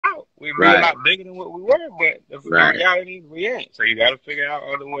we a Right. lot bigger than what we were, but the Right. reality is we ain't. So you got to figure out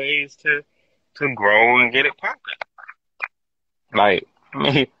other ways to grow and get it popping. Like, I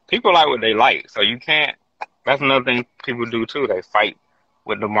mean, people like what they like, so you can't. That's another thing people do too. They fight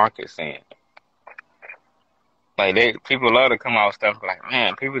with the market saying. Like people love to come out with stuff like,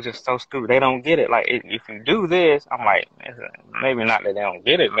 man, people just so stupid. They don't get it. Like, if you do this, I'm like, maybe not that they don't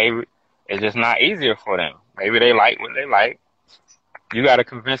get it. Maybe it's just not easier for them. Maybe they like what they like. You got to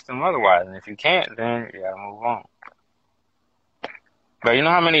convince them otherwise. And if you can't, then you got to move on. But you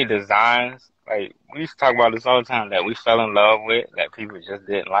know how many designs, like, we used to talk about this all the time, that we fell in love with, that people just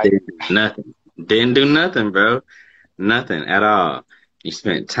didn't like? Didn't do nothing. Didn't do nothing, bro. Nothing at all. You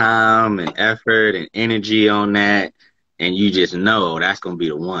spent time and effort and energy on that, and you just know that's gonna be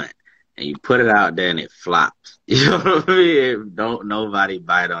the one. And you put it out there and it flops. You know what I mean? Don't nobody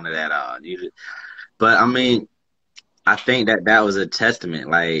bite on it at all. But I mean, I think that was a testament,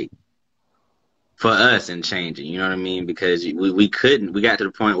 like, for us in changing. You know what I mean? Because we couldn't. We got to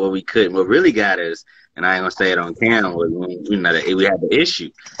the point where we couldn't. What really got us, and I ain't gonna say it on camera, was when we had the issue,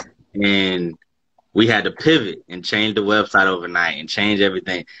 and we had to pivot and change the website overnight and change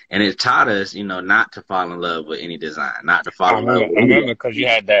everything. And it taught us, not to fall in love with any design, not to fall in love with I remember anybody. because you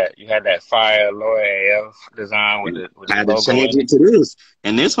had that fire Lawyer AF design with And the had to logo change in it it. to this.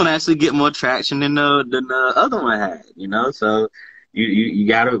 And this one actually get more traction than the other one had, So you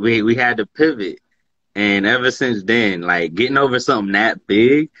gotta we had to pivot. And ever since then, like, getting over something that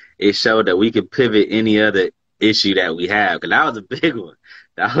big, it showed that we could pivot any other issue that we have. Because that was a big one.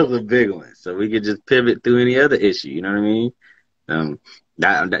 That was a big one. So we could just pivot through any other issue. You know what I mean? Um,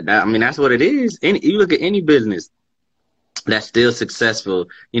 I mean, that's what it is. You look at any business that's still successful,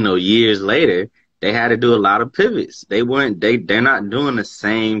 years later, they had to do a lot of pivots. They're not doing the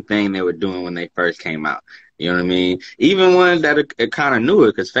same thing they were doing when they first came out. You know what I mean? Even ones that are kind of newer,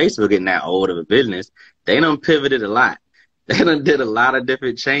 because Facebook isn't that old of a business, they done pivoted a lot. They done did a lot of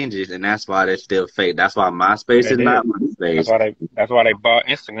different changes, and that's why they're still fake. That's why Yeah, MySpace they is not did. MySpace. That's why they bought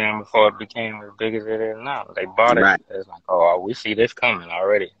Instagram before it became as big as it is now. They bought it Right, because it's like, oh, we see this coming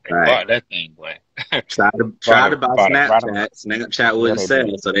already. They right. bought that thing, boy. Try to buy Bought it right Snapchat. away. Snapchat Yeah, wouldn't they sell,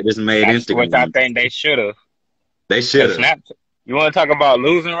 did. so they just made That's which I Instagram. think they should have. They should Cause have. Snapchat, you want to talk about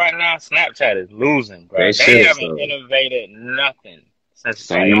losing right now? Snapchat is losing, They bro. They should have. haven't So innovated nothing since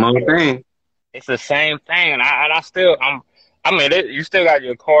same like old thing. it's the same thing, and I still I mean, you still got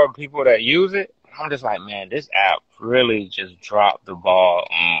your core people that use it. I'm just like, man, this app really just dropped the ball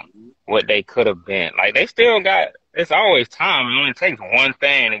on what they could have been. Like they still got. It's always time. It only takes one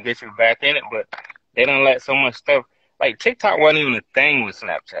thing to get you back in it, but they don't let so much stuff. Like TikTok wasn't even a thing when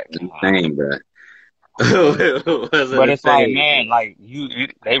Snapchat came out. Same, bro. It wasn't But a it's like, thing. man, like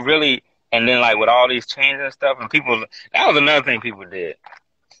they really, and then like with all these changes and stuff, and people, that was another thing people did.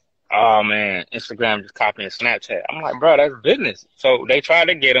 Oh man, Instagram just copying Snapchat. I'm like, bro, that's business. So they tried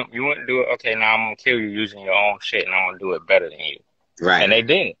to get them. You wouldn't do it. Okay, now I'm gonna kill you using your own shit, and I'm gonna do it better than you. And Right, they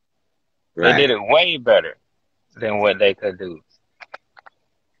did. They right. did it way better than what they could do.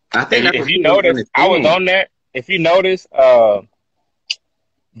 I think that's If what you people don't notice, I was understand. on there. If you notice,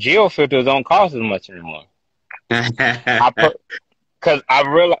 geo filters don't cost as much anymore. I put Because I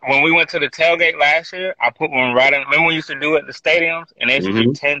realized when we went to the tailgate last year, I put one right in. Remember we used to do it at the stadiums, and they used to do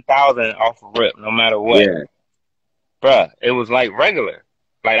Hmm. 10,000 off of rip, no matter what, Yeah, bruh. It was like regular.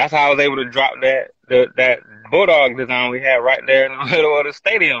 Like that's how I was able to drop that bulldog design we had right there in the middle of the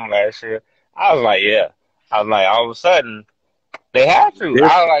stadium last year. I was like, yeah. I was like, all of a sudden they had to.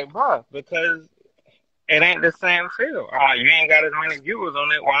 I was different. like, bruh, because it ain't the same feel. You ain't got as many viewers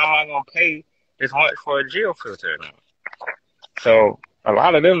on it. Why am I gonna pay this much for a geo filter now? So a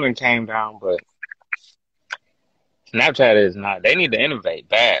lot of them came down, but Snapchat is not. They need to innovate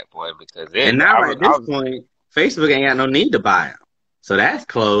bad, boy, because And it. now at I this was. point, Facebook ain't got no need to buy them. So that's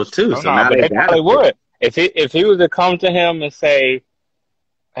closed too. Oh So no, now but they they gotta probably pivot. would if he was to come to him and say,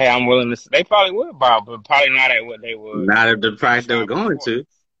 "Hey, I'm willing to." They probably would buy, but probably not at what they were Not at the price they were trying going before. to.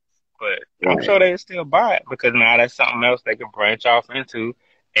 But I'm Right. sure they still buy it because now that's something else they can branch off into,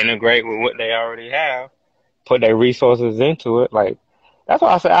 integrate with what they already have, put their resources into it. Like that's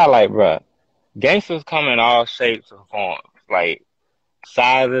why I say I like, bruh. Gangsters come in all shapes and forms, like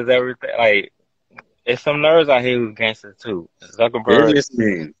sizes, everything. Like it's some nerds out here who's gangsters too. Zuckerberg.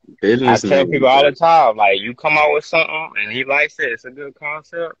 Businessmen. I tell Businessmen, people all bro. the time, like you come out with something and he likes it, it's a good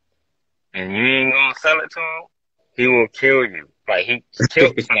concept, and you ain't gonna sell it to him, he will kill you. Like he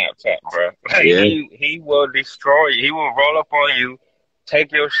killed Snapchat, bro. Like Yeah. he will destroy you. He will roll up on you,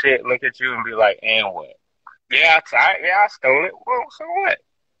 take your shit, look at you, and be like, "And what? Yeah, I stole it. Well, so what?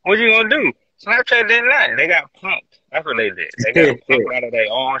 What you gonna do? Snapchat did nothing. They got punked. That's what they did. They got punked out of their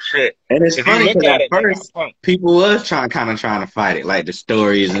own shit. And it's If you funny look because at at it, they got first punked. people was trying to fight it, like the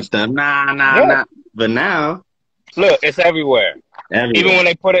stories and stuff. Nah, Yeah. nah. But now, Look, it's everywhere. Even everywhere, when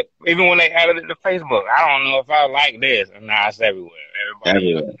they put it, even when they added it to Facebook, I don't know if I like this. Nah, it's everywhere.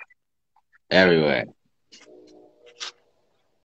 Everybody. everywhere.